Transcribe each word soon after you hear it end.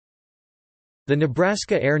The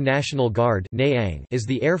Nebraska Air National Guard is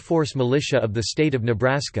the Air Force militia of the state of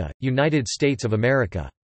Nebraska, United States of America.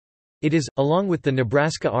 It is, along with the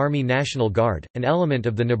Nebraska Army National Guard, an element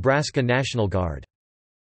of the Nebraska National Guard.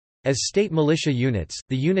 As state militia units,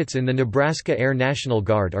 the units in the Nebraska Air National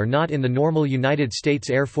Guard are not in the normal United States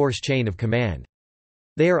Air Force chain of command.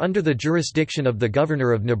 They are under the jurisdiction of the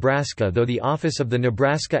Governor of Nebraska, though the office of the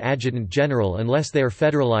Nebraska Adjutant General unless they are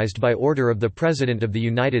federalized by order of the President of the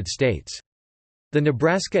United States. The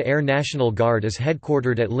Nebraska Air National Guard is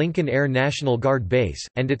headquartered at Lincoln Air National Guard Base,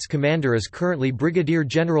 and its commander is currently Brigadier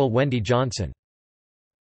General Wendy Johnson.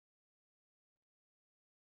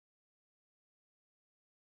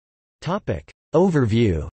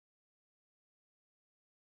 Overview.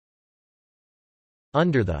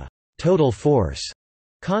 Under the total force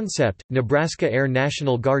concept, Nebraska Air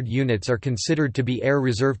National Guard units are considered to be Air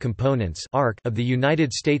Reserve Components of the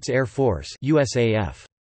United States Air Force (USAF).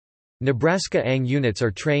 Nebraska ANG units are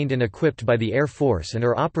trained and equipped by the Air Force and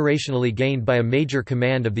are operationally gained by a major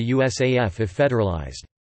command of the USAF if federalized.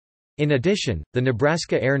 In addition, the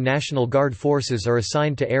Nebraska Air National Guard forces are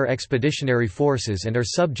assigned to Air Expeditionary Forces and are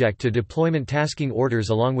subject to deployment tasking orders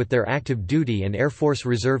along with their active duty and Air Force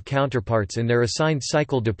Reserve counterparts in their assigned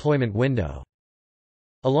cycle deployment window.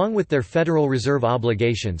 Along with their Federal Reserve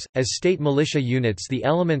obligations, as state militia units, the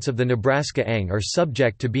elements of the Nebraska ANG are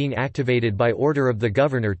subject to being activated by order of the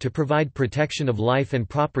Governor to provide protection of life and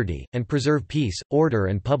property, and preserve peace, order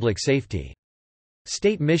and public safety.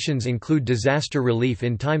 State missions include disaster relief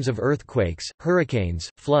in times of earthquakes, hurricanes,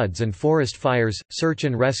 floods and forest fires, search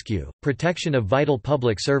and rescue, protection of vital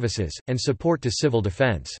public services, and support to civil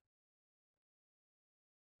defense.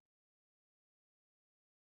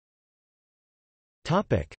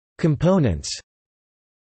 Components.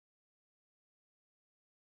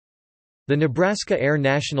 The Nebraska Air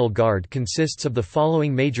National Guard consists of the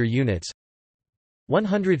following major units: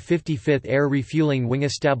 155th Air Refueling Wing,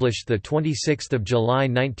 established 26 July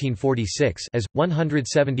 1946 as,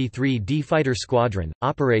 173d Fighter Squadron,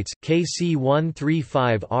 operates,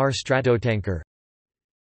 KC-135R Stratotanker.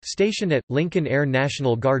 Stationed at, Lincoln Air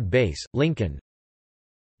National Guard Base, Lincoln.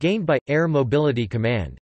 Gained by, Air Mobility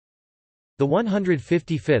Command. The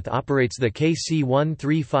 155th operates the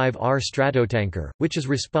KC-135R Stratotanker, which is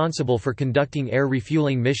responsible for conducting air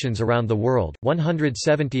refueling missions around the world.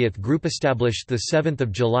 170th Group, established 7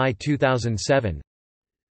 July 2007.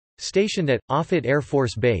 Stationed at, Offutt Air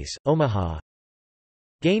Force Base, Omaha.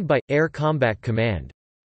 Gained by, Air Combat Command.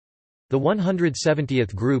 The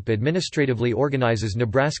 170th Group administratively organizes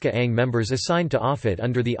Nebraska ANG members assigned to Offutt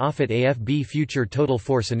under the Offutt AFB Future Total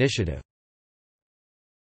Force Initiative.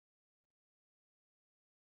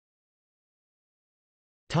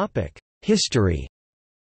 History.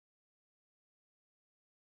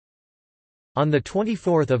 On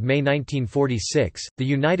 24 May 1946, the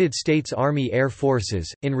United States Army Air Forces,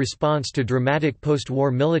 in response to dramatic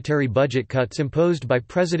post-war military budget cuts imposed by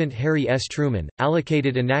President Harry S. Truman,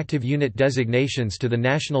 allocated inactive unit designations to the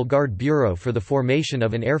National Guard Bureau for the formation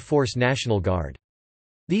of an Air Force National Guard.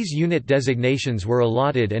 These unit designations were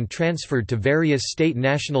allotted and transferred to various state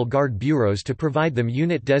National Guard bureaus to provide them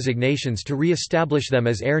unit designations to re-establish them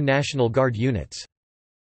as Air National Guard units.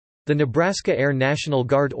 The Nebraska Air National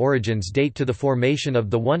Guard origins date to the formation of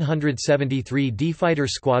the 173d Fighter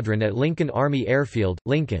Squadron at Lincoln Army Airfield,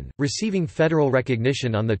 Lincoln, receiving federal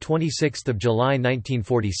recognition on 26 July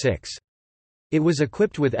 1946. It was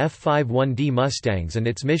equipped with F-51D Mustangs and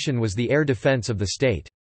its mission was the air defense of the state.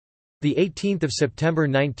 The 18th of September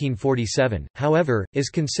 1947, however, is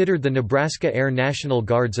considered the Nebraska Air National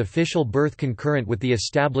Guard's official birth, concurrent with the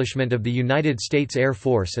establishment of the United States Air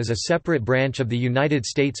Force as a separate branch of the United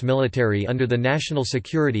States military under the National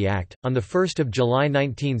Security Act. On 1 July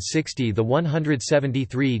 1960, the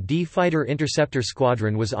 173d Fighter Interceptor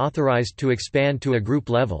Squadron was authorized to expand to a group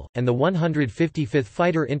level, and the 155th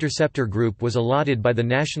Fighter Interceptor Group was allotted by the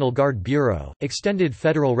National Guard Bureau, extended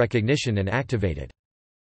federal recognition and activated.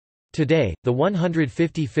 Today, the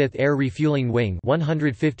 155th Air Refueling Wing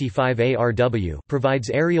 155 ARW provides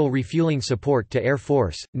aerial refueling support to Air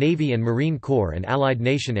Force, Navy and Marine Corps and Allied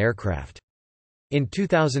nation aircraft. In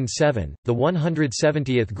 2007, the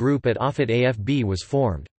 170th Group at Offutt AFB was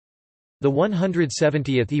formed. The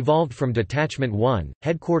 170th evolved from Detachment 1,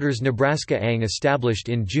 Headquarters Nebraska ANG, established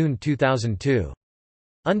in June 2002.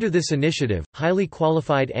 Under this initiative, highly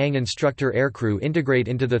qualified ANG instructor aircrew integrate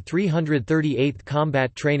into the 338th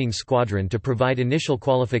Combat Training Squadron to provide initial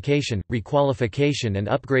qualification, requalification and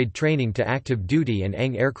upgrade training to active duty and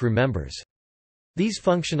ANG aircrew members. These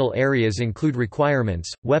functional areas include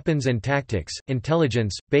requirements, weapons and tactics,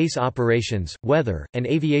 intelligence, base operations, weather, and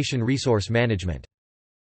aviation resource management.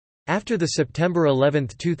 After the September 11,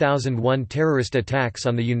 2001 terrorist attacks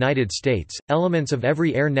on the United States, elements of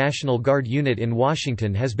every Air National Guard unit in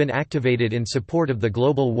Washington has been activated in support of the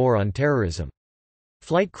global war on terrorism.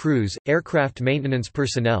 Flight crews, aircraft maintenance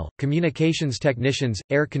personnel, communications technicians,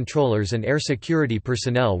 air controllers and air security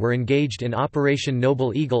personnel were engaged in Operation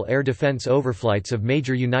Noble Eagle air defense overflights of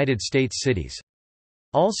major United States cities.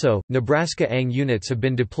 Also, Nebraska ANG units have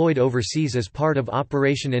been deployed overseas as part of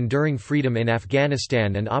Operation Enduring Freedom in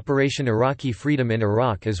Afghanistan and Operation Iraqi Freedom in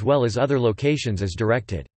Iraq, as well as other locations as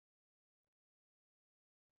directed.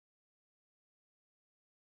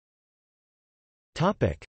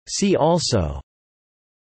 See also: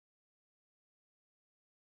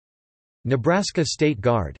 Nebraska State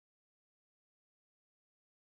Guard.